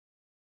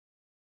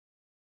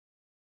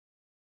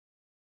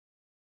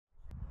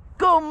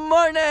Good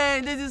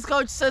morning! This is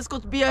Coach Cisco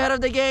to be ahead of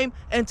the game,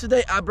 and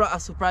today I brought a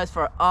surprise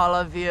for all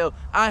of you.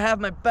 I have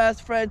my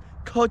best friend,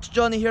 Coach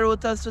Johnny, here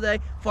with us today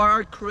for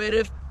our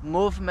creative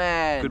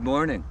movement. Good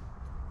morning.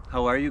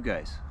 How are you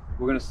guys?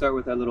 We're going to start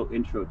with our little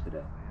intro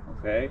today,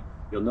 okay?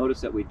 You'll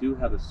notice that we do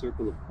have a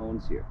circle of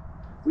cones here.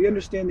 We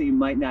understand that you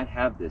might not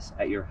have this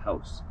at your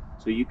house,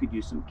 so you could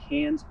use some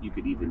cans, you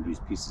could even use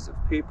pieces of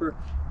paper,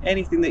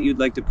 anything that you'd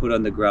like to put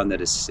on the ground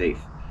that is safe.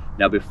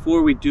 Now,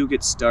 before we do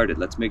get started,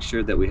 let's make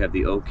sure that we have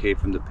the okay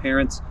from the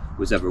parents,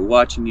 who's ever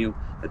watching you,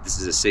 that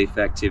this is a safe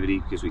activity,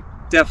 because we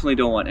definitely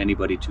don't want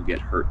anybody to get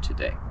hurt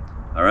today.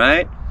 All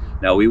right?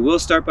 Now, we will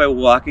start by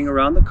walking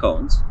around the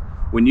cones.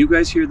 When you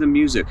guys hear the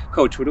music,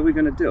 Coach, what are we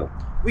gonna do?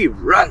 We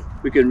run.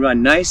 We can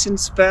run nice and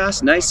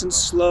fast, nice and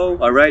slow.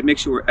 All right, make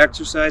sure we're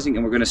exercising,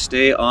 and we're gonna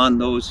stay on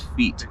those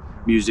feet.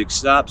 Music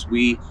stops,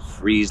 we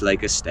freeze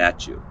like a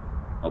statue.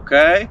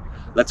 Okay?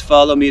 Let's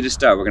follow me to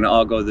start. We're gonna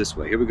all go this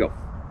way. Here we go.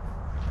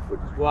 We're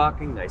just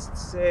walking, nice and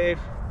safe.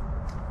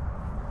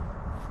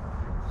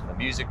 So the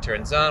music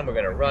turns on, we're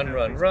gonna run,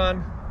 run,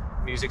 run.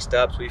 Music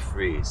stops, we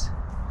freeze.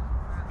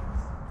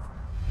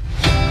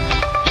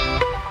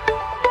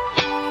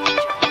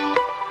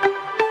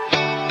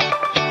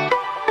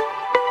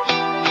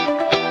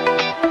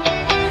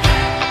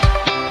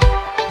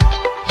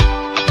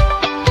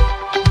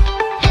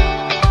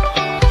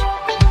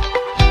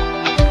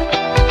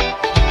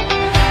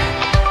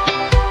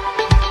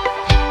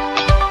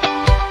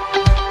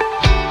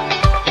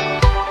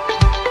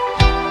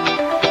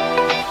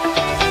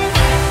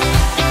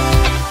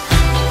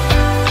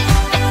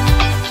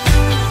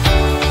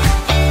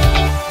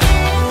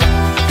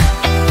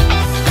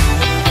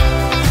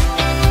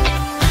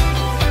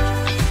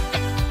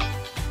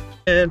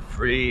 And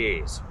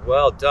freeze.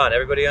 Well done.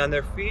 Everybody on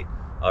their feet?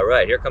 All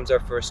right, here comes our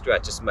first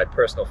stretch. This is my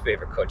personal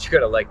favorite, Coach. You're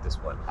gonna like this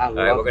one. All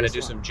right, we're gonna do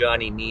some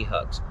Johnny knee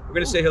hugs. We're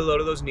gonna say hello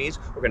to those knees.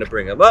 We're gonna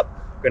bring them up.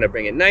 We're gonna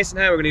bring it nice and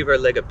high. We're gonna give our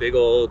leg a big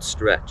old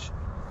stretch.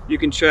 You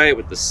can try it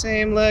with the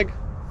same leg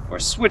or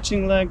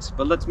switching legs,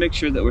 but let's make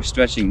sure that we're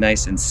stretching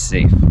nice and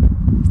safe.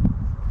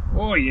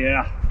 Oh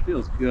yeah,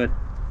 feels good.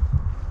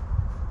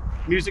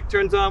 Music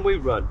turns on, we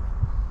run.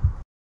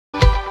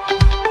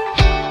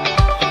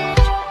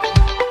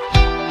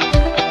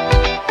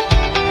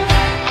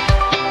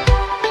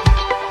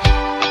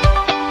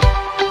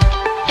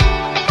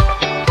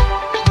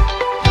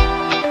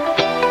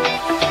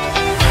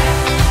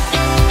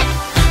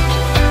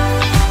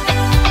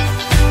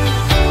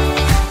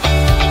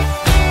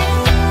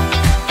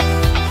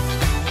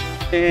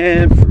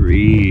 And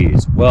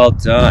freeze. Well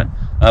done.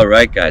 All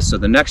right, guys, so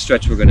the next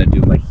stretch we're gonna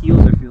do, my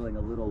heels are feeling a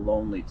little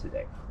lonely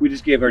today. We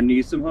just gave our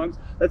knees some hugs.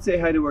 Let's say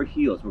hi to our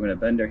heels. We're gonna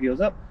bend our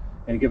heels up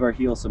and give our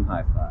heels some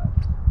high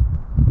fives.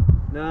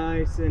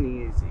 Nice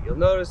and easy. You'll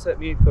notice that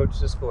me and Coach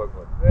Cisco are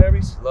going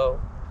very slow.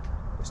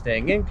 We're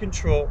staying in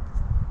control,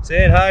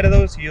 saying hi to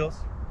those heels.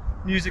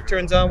 Music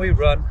turns on, we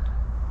run.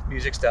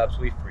 Music stops,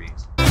 we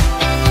freeze.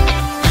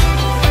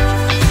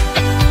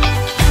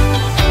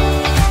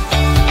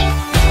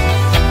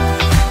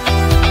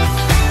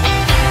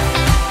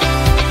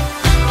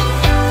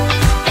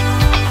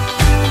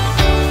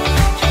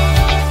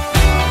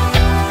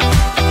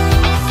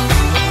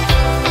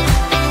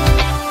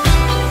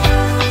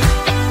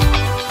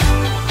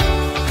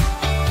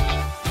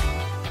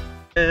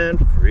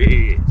 And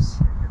freeze.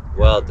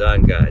 Well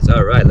done, guys.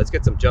 All right, let's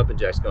get some jumping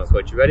jacks going.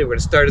 Coach, you ready? We're gonna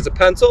start as a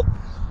pencil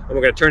and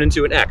we're gonna turn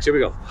into an X. Here we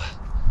go.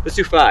 Let's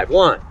do 5.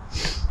 1,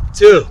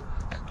 2,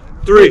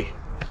 3,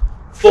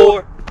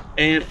 4,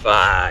 and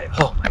 5.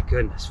 Oh my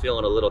goodness,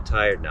 feeling a little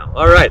tired now.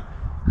 All right,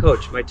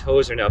 Coach, my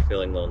toes are now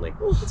feeling lonely.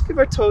 Well, let's give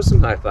our toes some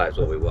high fives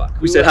while we walk.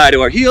 We said hi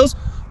to our heels,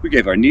 we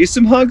gave our knees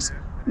some hugs.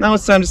 Now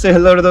it's time to say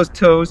hello to those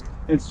toes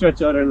and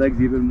stretch out our legs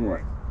even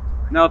more.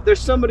 Now, if there's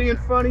somebody in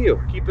front of you,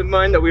 keep in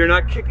mind that we are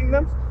not kicking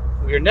them.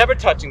 We are never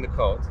touching the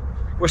cones.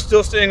 We're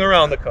still staying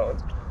around the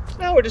cones.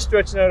 Now we're just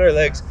stretching out our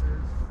legs,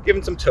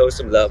 giving some toes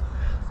some love.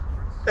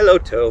 Hello,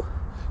 toe.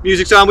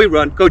 Music's on, we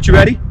run. Coach, you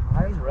ready?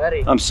 I'm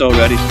ready. I'm so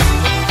ready.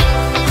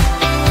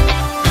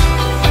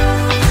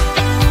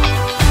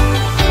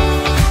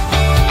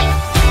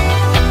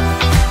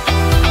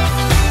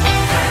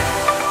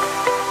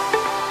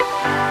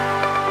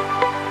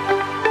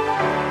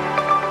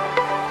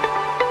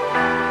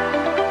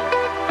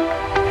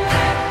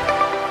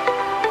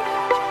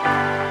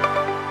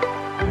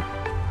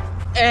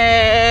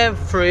 And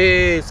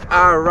freeze.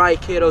 All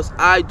right, kiddos,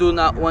 I do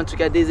not want to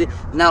get dizzy.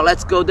 Now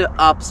let's go the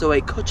opposite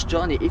way. Coach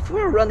Johnny, if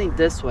we're running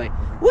this way,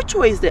 which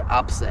way is the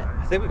opposite?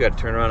 I think we got to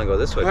turn around and go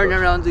this way. Turn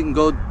around and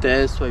go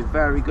this way.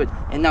 Very good.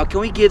 And now can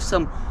we give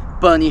some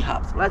bunny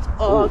hops? Let's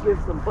all give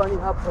some bunny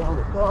hops around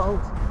the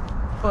cones.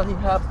 Bunny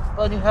hops,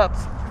 bunny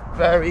hops.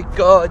 Very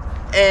good.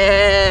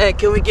 And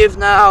can we give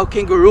now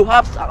kangaroo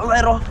hops a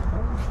little?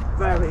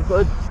 Very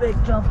good. Big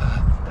jump,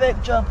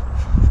 big jump.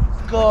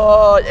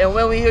 Good. And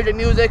when we hear the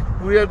music,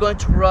 we are going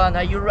to run.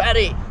 Are you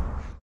ready?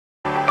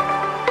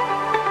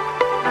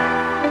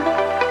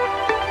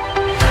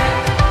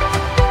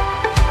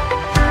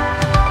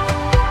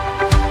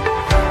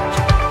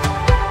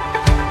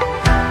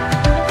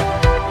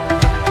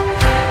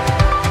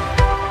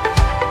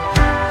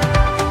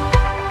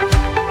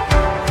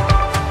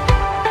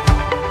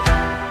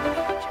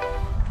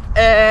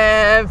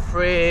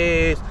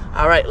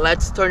 All right,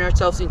 let's turn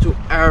ourselves into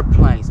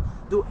airplanes.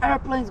 Do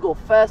airplanes go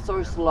fast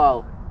or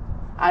slow?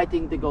 I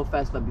think they go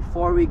fast, but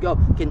before we go,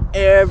 can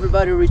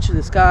everybody reach to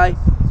the sky?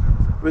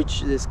 Reach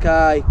to the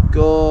sky,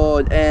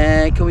 good.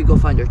 And can we go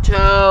find your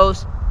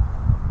toes?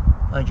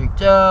 Find your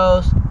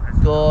toes,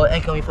 good.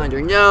 And can we find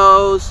your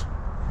nose?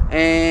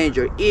 And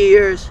your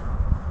ears?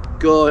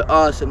 Good,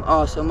 awesome,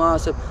 awesome,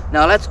 awesome.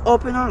 Now let's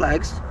open our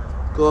legs,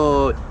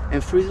 good.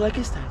 And freeze like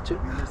a statue.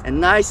 And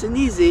nice and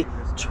easy,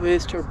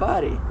 twist your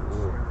body.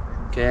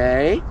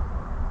 Okay.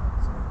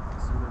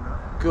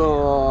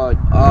 Good.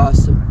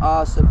 Awesome.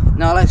 Awesome.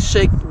 Now let's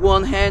shake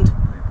one hand.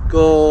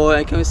 Good.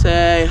 And can we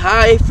say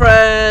hi,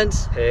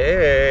 friends?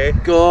 Hey.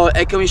 Good.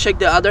 And can we shake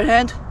the other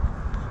hand?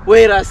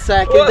 Wait a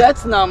second. What?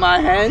 That's not my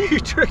hand. You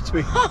tricked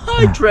me.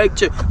 I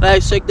tricked you.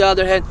 Let's shake the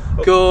other hand.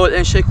 Good.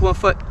 And shake one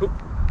foot.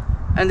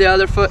 And the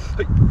other foot.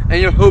 And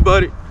your whole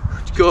body.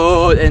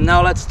 Good. And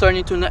now let's turn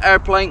into an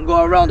airplane.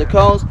 Go around the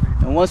cones.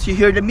 And once you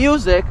hear the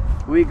music,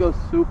 we go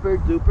super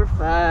duper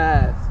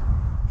fast.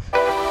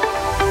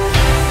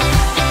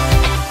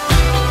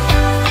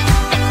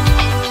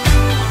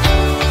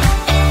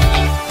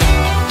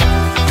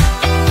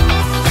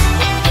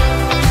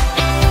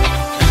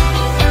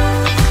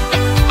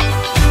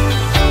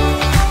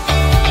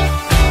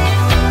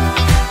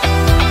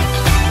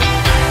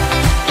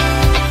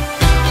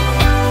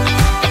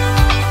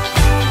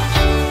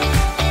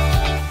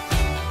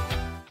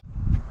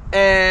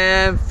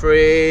 And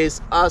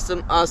freeze.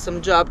 Awesome,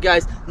 awesome job,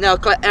 guys. Now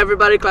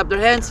everybody clap their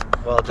hands.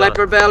 Well done. Clap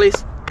your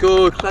bellies.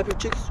 Good. Clap your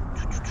cheeks.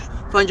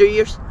 Find your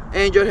ears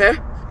and your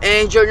hair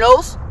and your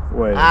nose.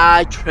 Wait.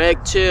 I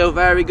tricked you.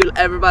 Very good.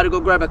 Everybody go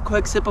grab a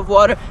quick sip of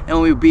water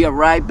and we'll be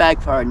right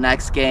back for our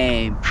next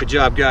game. Good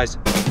job, guys.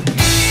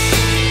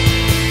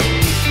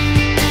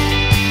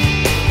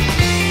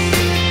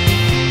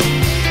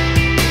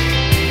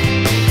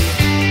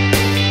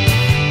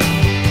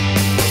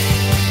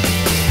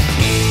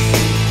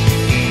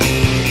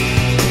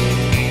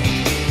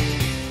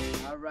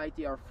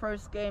 Our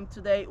first game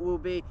today will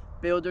be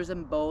builders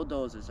and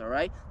bulldozers. All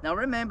right, now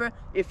remember,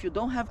 if you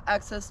don't have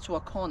access to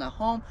a cone at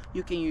home,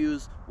 you can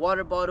use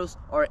water bottles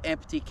or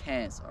empty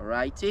cans. All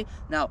righty,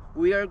 now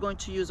we are going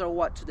to use our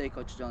what today,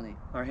 Coach Johnny?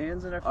 Our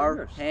hands and our Our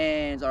fingers.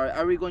 hands. All right,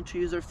 are we going to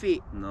use our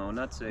feet? No,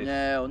 not safe.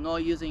 No, no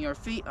using your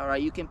feet. All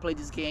right, you can play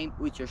this game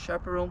with your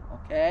chaperone.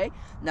 Okay,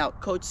 now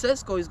Coach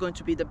Cisco is going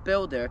to be the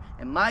builder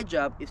and my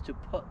job is to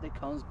put the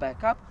cones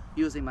back up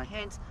using my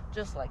hands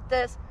just like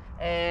this.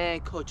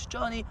 And Coach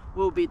Johnny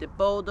will be the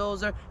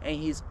bulldozer and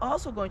he's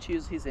also going to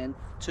use his hand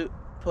to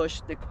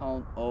push the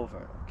cone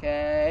over.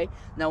 Okay,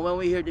 now when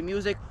we hear the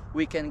music,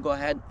 we can go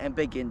ahead and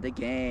begin the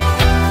game.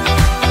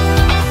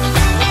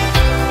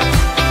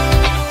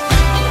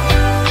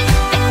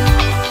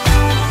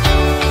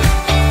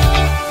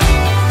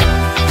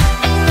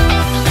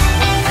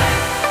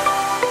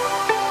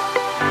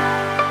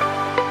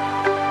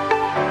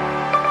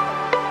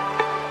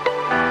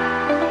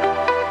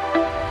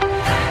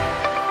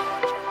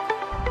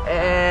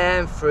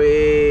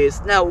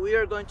 Freeze. Now we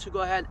are going to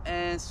go ahead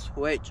and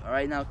switch. All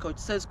right, now Coach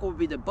Cisco will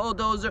be the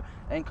bulldozer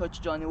and Coach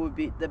Johnny will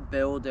be the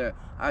builder.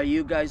 Are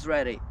you guys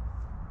ready?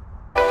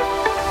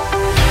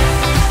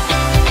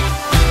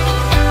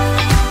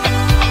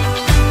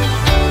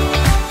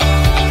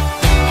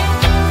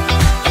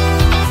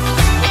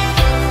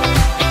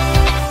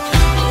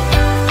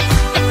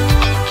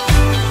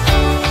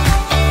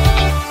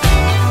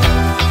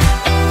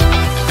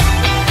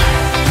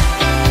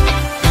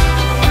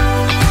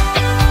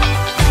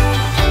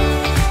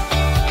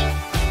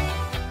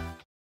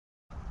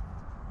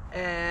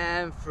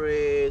 And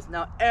freeze.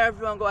 Now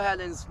everyone go ahead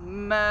and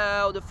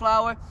smell the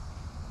flower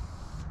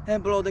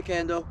and blow the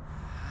candle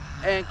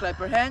and clap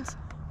your hands.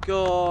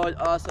 Good,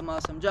 awesome,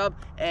 awesome job.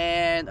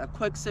 And a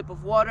quick sip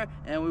of water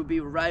and we'll be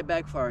right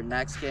back for our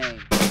next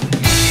game.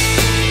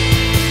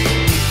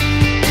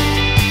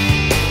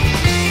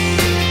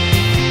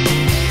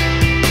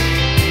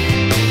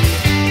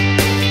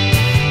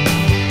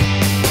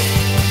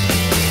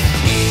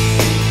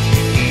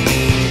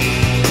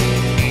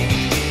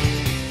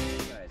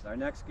 Our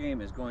next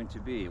game is going to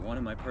be one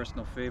of my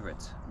personal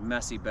favorites,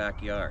 Messy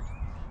Backyard.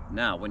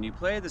 Now, when you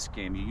play this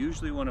game, you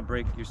usually want to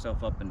break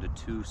yourself up into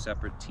two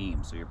separate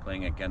teams, so you're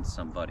playing against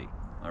somebody,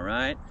 all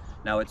right?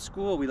 Now, at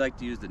school, we like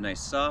to use the nice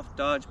soft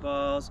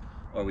dodgeballs,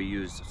 or we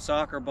use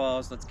soccer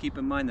balls. Let's keep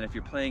in mind that if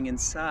you're playing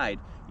inside,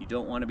 you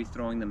don't want to be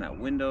throwing them at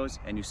windows,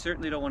 and you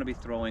certainly don't want to be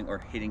throwing or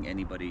hitting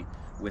anybody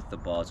with the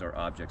balls or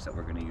objects that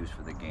we're going to use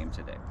for the game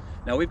today.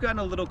 Now, we've gotten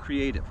a little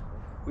creative.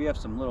 We have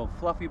some little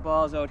fluffy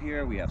balls out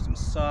here. We have some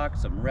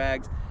socks, some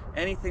rags,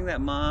 anything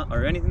that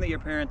anything that your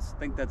parents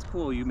think that's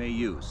cool, you may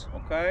use,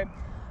 okay?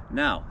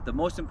 Now, the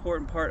most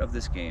important part of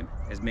this game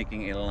is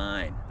making a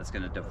line that's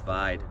gonna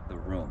divide the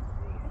room,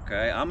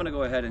 okay? I'm gonna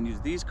go ahead and use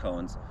these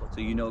cones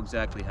so you know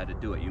exactly how to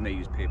do it. You may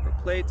use paper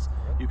plates,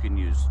 you can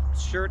use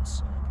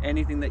shirts,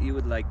 anything that you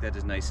would like that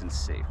is nice and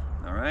safe,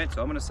 all right?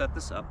 So I'm gonna set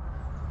this up.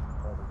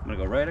 I'm gonna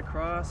go right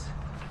across,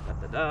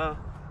 da-da-da.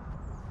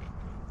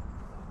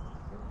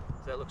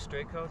 Does that look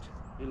straight, Coach?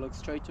 It looks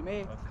straight to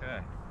me. Okay.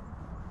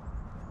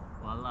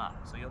 Voila.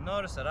 So you'll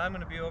notice that I'm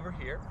going to be over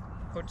here.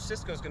 Coach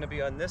Cisco's going to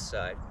be on this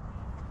side.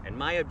 And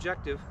my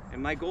objective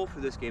and my goal for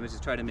this game is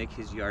to try to make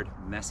his yard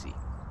messy.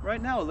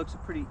 Right now it looks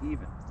pretty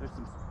even. There's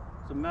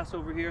some mess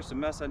over here, some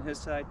mess on his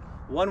side.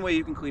 One way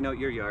you can clean out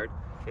your yard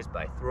is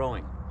by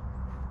throwing.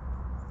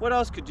 What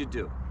else could you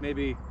do?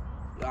 Maybe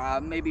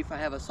if I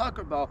have a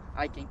soccer ball,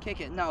 I can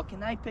kick it. Now,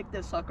 can I pick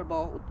the soccer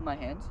ball with my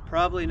hands?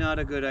 Probably not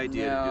a good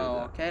idea to do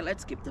that. Okay,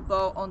 let's keep the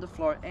ball on the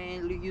floor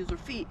and use your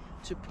feet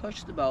to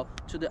push the ball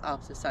to the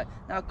opposite side.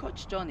 Now,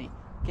 Coach Johnny,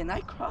 can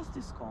I cross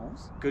these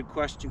cones? Good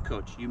question,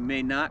 Coach. You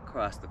may not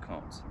cross the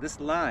cones. This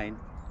line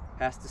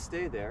has to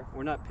stay there.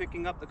 We're not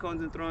picking up the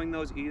cones and throwing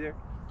those either.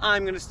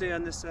 I'm going to stay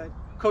on this side.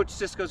 Coach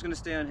Cisco's going to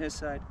stay on his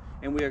side.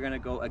 And we are going to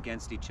go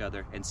against each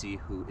other and see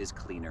who is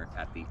cleaner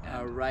at the end.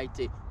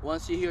 Alrighty.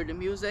 Once you hear the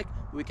music,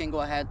 we can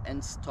go ahead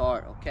and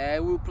start,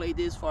 okay? We'll play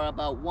this for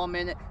about 1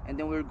 minute, and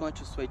then we're going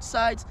to switch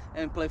sides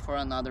and play for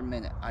another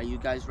minute. Are you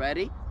guys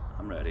ready?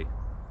 I'm ready.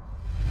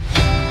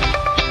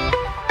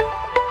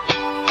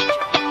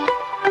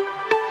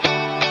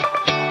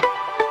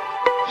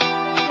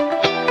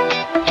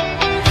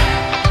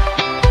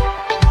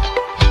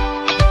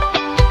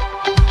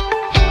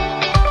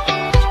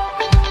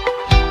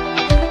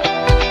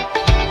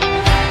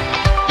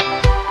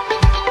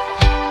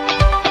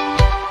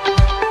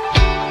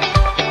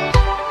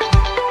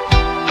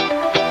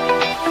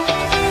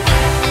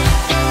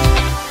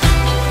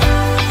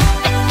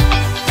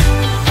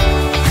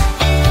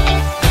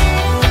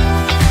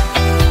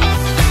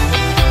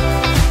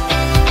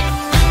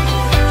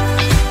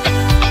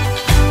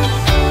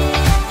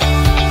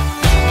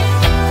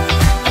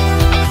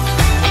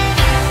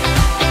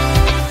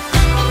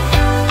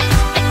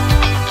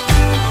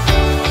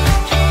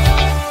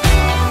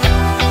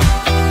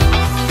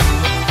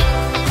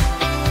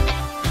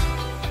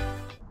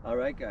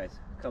 Guys,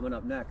 coming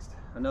up next,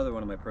 another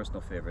one of my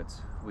personal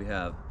favorites, we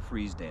have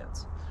freeze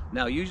dance.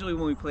 Now, usually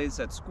when we play this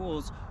at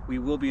schools, we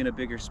will be in a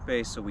bigger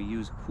space, so we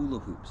use hula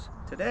hoops.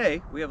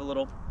 Today, we have a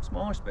little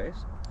smaller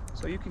space,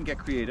 so you can get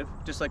creative,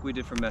 just like we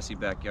did for Messy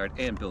Backyard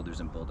and Builders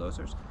and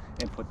Bulldozers,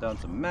 and put down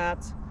some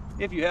mats.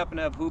 If you happen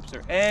to have hoops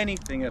or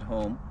anything at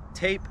home,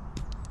 tape,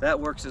 that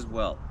works as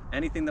well.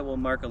 Anything that will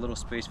mark a little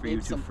space for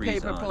you to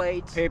freeze on. Paper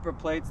plates. Paper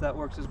plates, that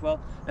works as well.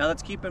 Now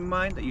let's keep in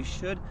mind that you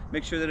should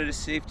make sure that it is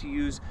safe to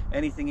use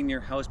anything in your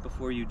house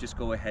before you just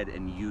go ahead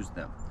and use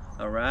them.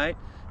 All right?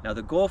 Now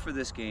the goal for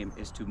this game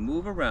is to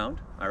move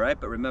around, all right?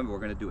 But remember, we're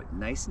gonna do it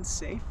nice and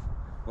safe.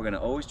 We're gonna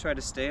always try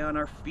to stay on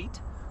our feet,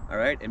 all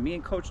right? And me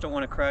and Coach don't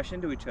wanna crash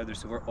into each other,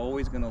 so we're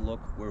always gonna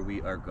look where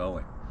we are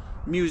going.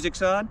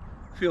 Music's on.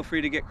 Feel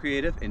free to get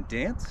creative and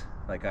dance,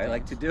 like I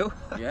like to do.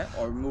 Yeah,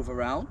 or move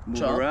around,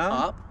 jump around.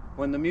 Up.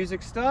 When the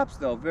music stops,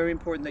 though, very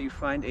important that you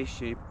find a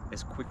shape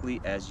as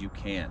quickly as you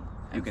can.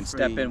 You can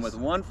step in with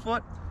 1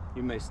 foot.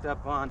 You may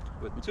step on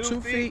with two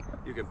feet.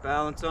 You can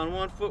balance on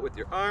 1 foot with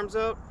your arms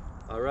out.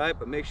 All right,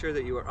 but make sure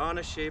that you are on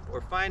a shape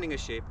or finding a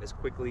shape as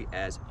quickly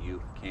as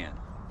you can.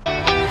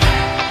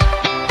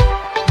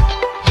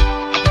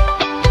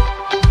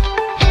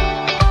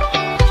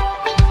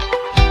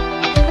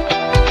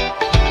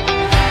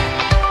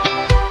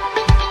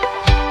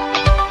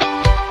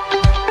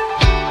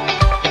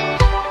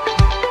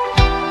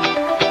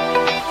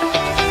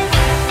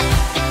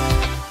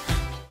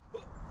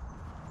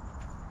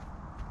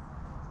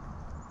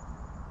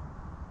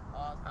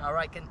 All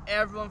right, can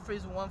everyone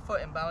freeze 1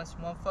 foot and balance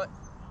 1 foot?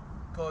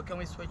 Good, can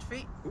we switch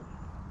feet?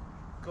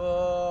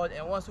 Good,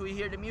 and once we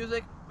hear the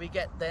music, we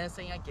get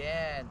dancing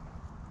again.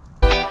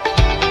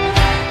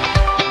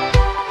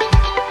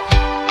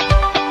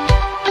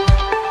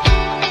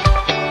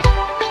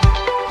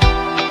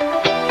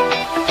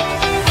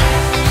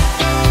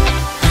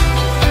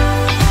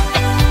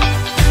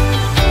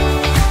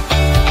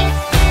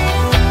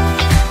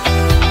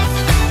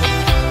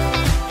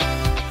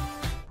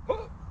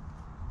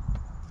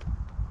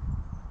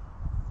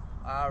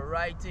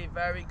 Alrighty,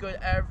 very good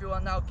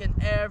everyone. Now can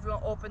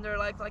everyone open their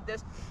legs like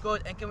this?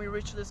 Good, and can we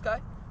reach to the sky?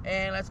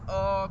 And let's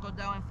all go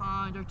down and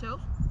find our toes.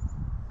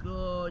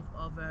 Good,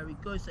 oh very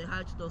good. Say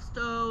hi to those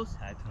toes.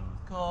 Hi toes.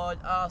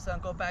 Good, awesome.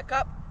 Go back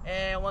up.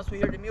 And once we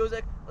hear the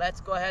music,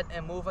 let's go ahead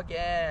and move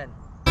again.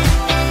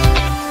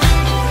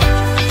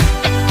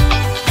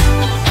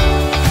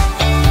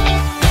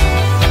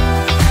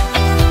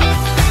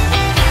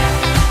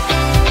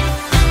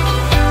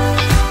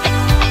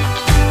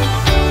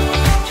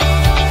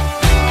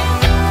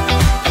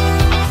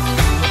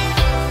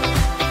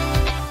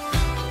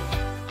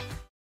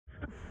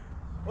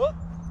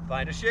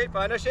 Find a shape,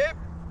 find a shape.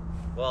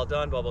 Well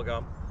done,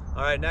 Bubblegum.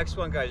 All right, next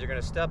one, guys. You're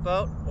gonna step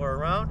out or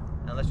around,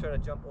 and let's try to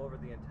jump over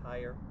the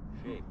entire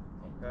shape,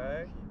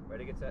 okay?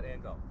 Ready, get set,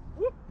 and go.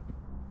 Whoop.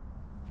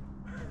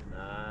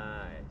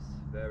 Nice,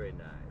 very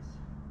nice.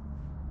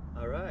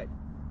 All right,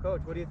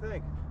 Coach, what do you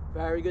think?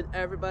 Very good,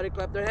 everybody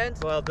clap their hands.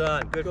 Well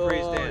done, good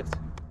freeze dance.